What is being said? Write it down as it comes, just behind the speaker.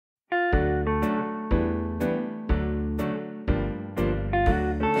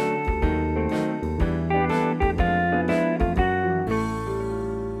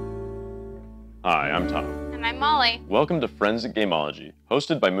I'm Tom. And I'm Molly. Welcome to Friends at Gameology,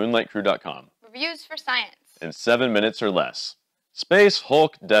 hosted by MoonlightCrew.com. Reviews for science. In 7 minutes or less. Space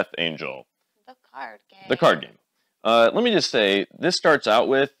Hulk Death Angel. The card game. The card game. Let me just say, this starts out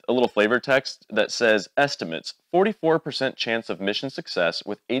with a little flavor text that says, estimates, 44% chance of mission success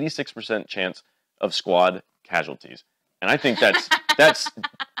with 86% chance of squad casualties. And I think that's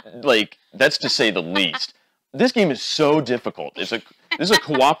to say the least. This game is so difficult. This is a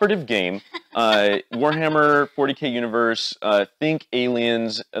cooperative game. Warhammer 40K universe. Think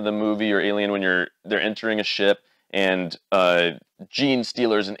Aliens, the movie, or Alien when they're entering a ship and gene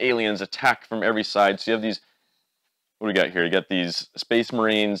stealers and aliens attack from every side. So you have these. What do we got here? You got these space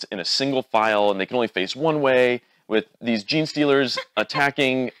marines in a single file, and they can only face one way. With these gene stealers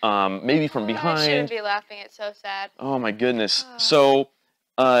attacking, maybe from behind. I shouldn't be laughing. It's so sad. Oh my goodness. So.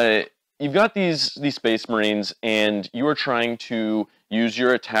 You've got these space marines, and you are trying to use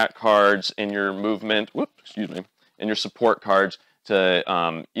your attack cards and your movement, and your support cards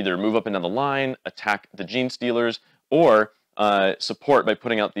to either move up and down the line, attack the gene stealers, or support by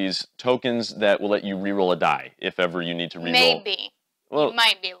putting out these tokens that will let you reroll a die if ever you need to reroll. Maybe. Well, you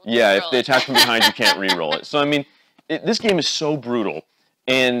might be able to yeah, if they attack from behind, you can't reroll it. So I mean, this game is so brutal.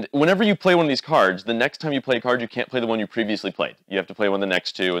 And whenever you play one of these cards, the next time you play a card, you can't play the one you previously played. You have to play one the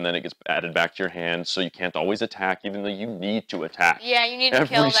next two, and then it gets added back to your hand, so you can't always attack, even though you need to attack. Yeah, you need to kill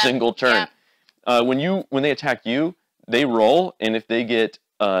them. Every single turn. Yeah. When they attack you, they roll, and if they get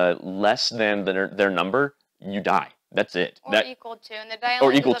less than their number, you die. That's it. Or equal to, and the die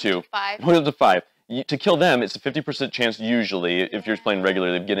only goes up to 5. Or up to 5. To kill them, it's a 50% chance usually, if you're playing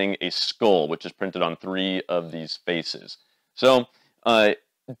regularly, of getting a skull, which is printed on 3 of these faces. So...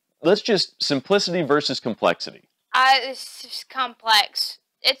 let's just simplicity versus complexity. It's just complex.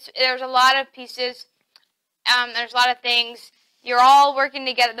 There's a lot of pieces. There's a lot of things. You're all working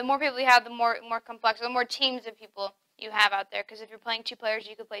together. The more people you have, the more complex. The more teams of people you have out there. Because if you're playing 2 players,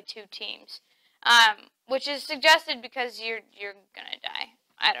 you could play 2 teams, which is suggested because you're gonna die.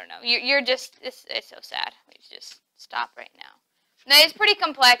 I don't know. You're just it's so sad. We should just stop right now. No, it's pretty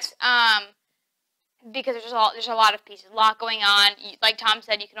complex. Because there's a lot of pieces, a lot going on. Like Tom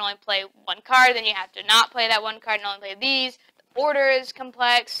said, you can only play 1 card, then you have to not play that 1 card and only play these. The order is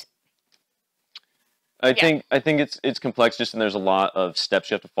complex. I think it's complex, just and there's a lot of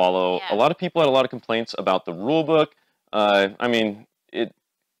steps you have to follow. Yeah. A lot of people had a lot of complaints about the rule book. I mean, it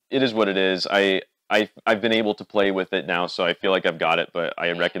is what it is. I've been able to play with it now, so I feel like I've got it. But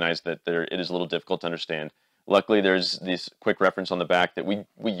I recognize that it is a little difficult to understand. Luckily, there's this quick reference on the back that we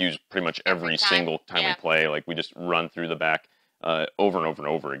use pretty much every single time we play. Like, we just run through the back over and over and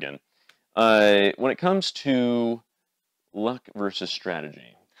over again. When it comes to luck versus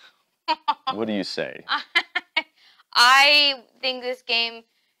strategy, what do you say? I think this game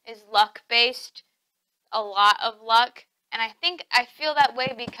is luck-based, a lot of luck. And I feel that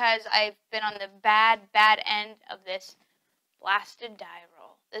way because I've been on the bad end of this blasted die roll.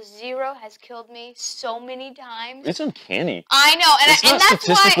 The 0 has killed me so many times. It's uncanny. I know, and it's not that's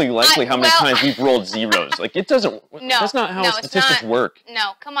statistically likely how many times we've rolled zeros. Like, it doesn't. No, that's not how statistics work.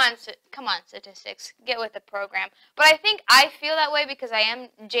 No, come on, statistics. Get with the program. But I feel that way because I am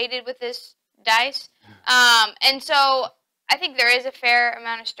jaded with this dice, and so I think there is a fair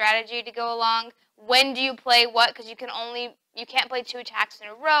amount of strategy to go along. When do you play what? Because you can't play 2 attacks in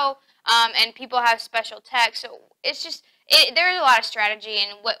a row, and people have special tech, so it's just. There is a lot of strategy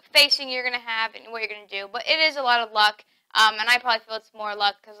in what facing you're going to have and what you're going to do, but it is a lot of luck, and I probably feel it's more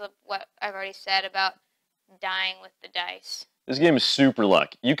luck because of what I've already said about dying with the dice. This game is super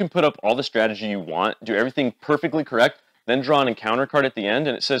luck. You can put up all the strategy you want, do everything perfectly correct, then draw an encounter card at the end,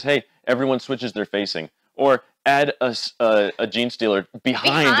 and it says, hey, everyone switches their facing. Or add a gene stealer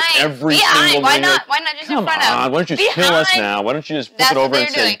behind every single Why not just in front of? Come on, why don't you just kill us now? Why don't you just flip it over and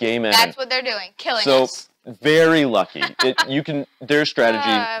say game end? That's what they're doing, killing us. Very lucky. There's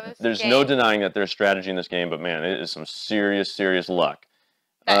strategy. There's no denying that there's strategy in this game, but man, it is some serious luck.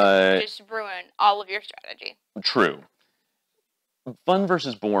 That just ruin all of your strategy. True. Fun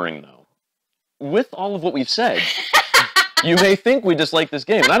versus boring, though. With all of what we've said, you may think we dislike this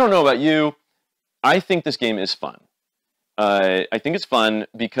game. And I don't know about you. I think this game is fun. I think it's fun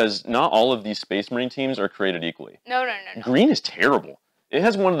because not all of these Space Marine teams are created equally. No. Green is terrible. It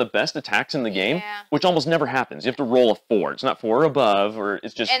has one of the best attacks in the game, which almost never happens. You have to roll a 4. It's not 4 or above, or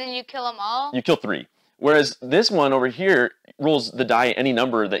it's just... And then you kill them all? You kill 3. Whereas this one over here rolls the die, any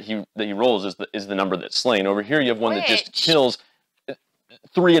number that he rolls is the number that's slain. Over here you have one that just kills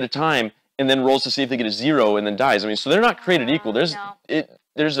 3 at a time, and then rolls to see if they get a 0, and then dies. I mean, so they're not created equal.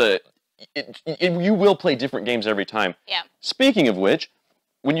 You will play different games every time. Yeah. Speaking of which,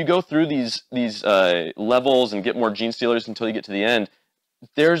 when you go through these levels and get more gene stealers until you get to the end,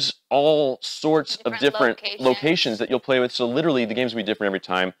 there's all sorts of different locations that you'll play with. So literally, the games will be different every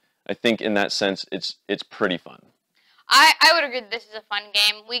time. I think in that sense, it's pretty fun. I would agree that this is a fun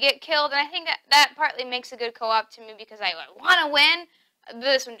game. We get killed, and I think that partly makes a good co-op to me because I want to win.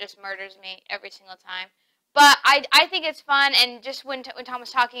 This one just murders me every single time. But I think it's fun, and just when Tom was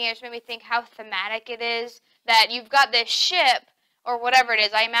talking, it just made me think how thematic it is, that you've got this ship, or whatever it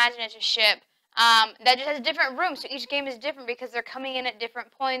is, I imagine it's a ship, that just has different rooms, so each game is different because they're coming in at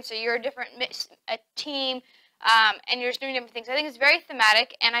different points, so you're a team, and you're just doing different things. I think it's very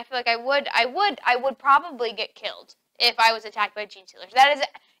thematic, and I feel like I would probably get killed if I was attacked by gene stealers. That is,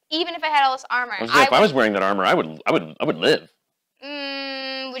 even if I had all this armor. If I was wearing that armor, I would live.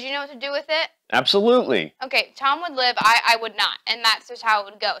 Would you know what to do with it? Absolutely. Okay, Tom would live, I would not, and that's just how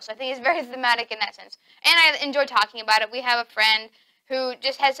it would go. So I think it's very thematic in that sense. And I enjoy talking about it. We have a friend who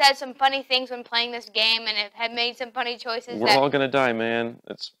just has said some funny things when playing this game and have made some funny choices. We're all gonna die, man.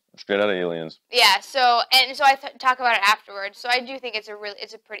 It's straight out of Aliens. Yeah, so I talk about it afterwards. So I do think it's a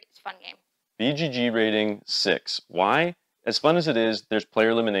fun game. BGG rating 6. Why? As fun as it is, there's player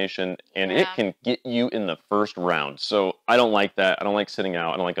elimination, and it can get you in the first round. So I don't like that. I don't like sitting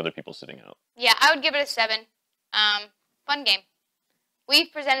out. I don't like other people sitting out. Yeah, I would give it a 7. Fun game.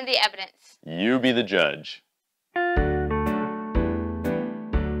 We've presented the evidence. You be the judge.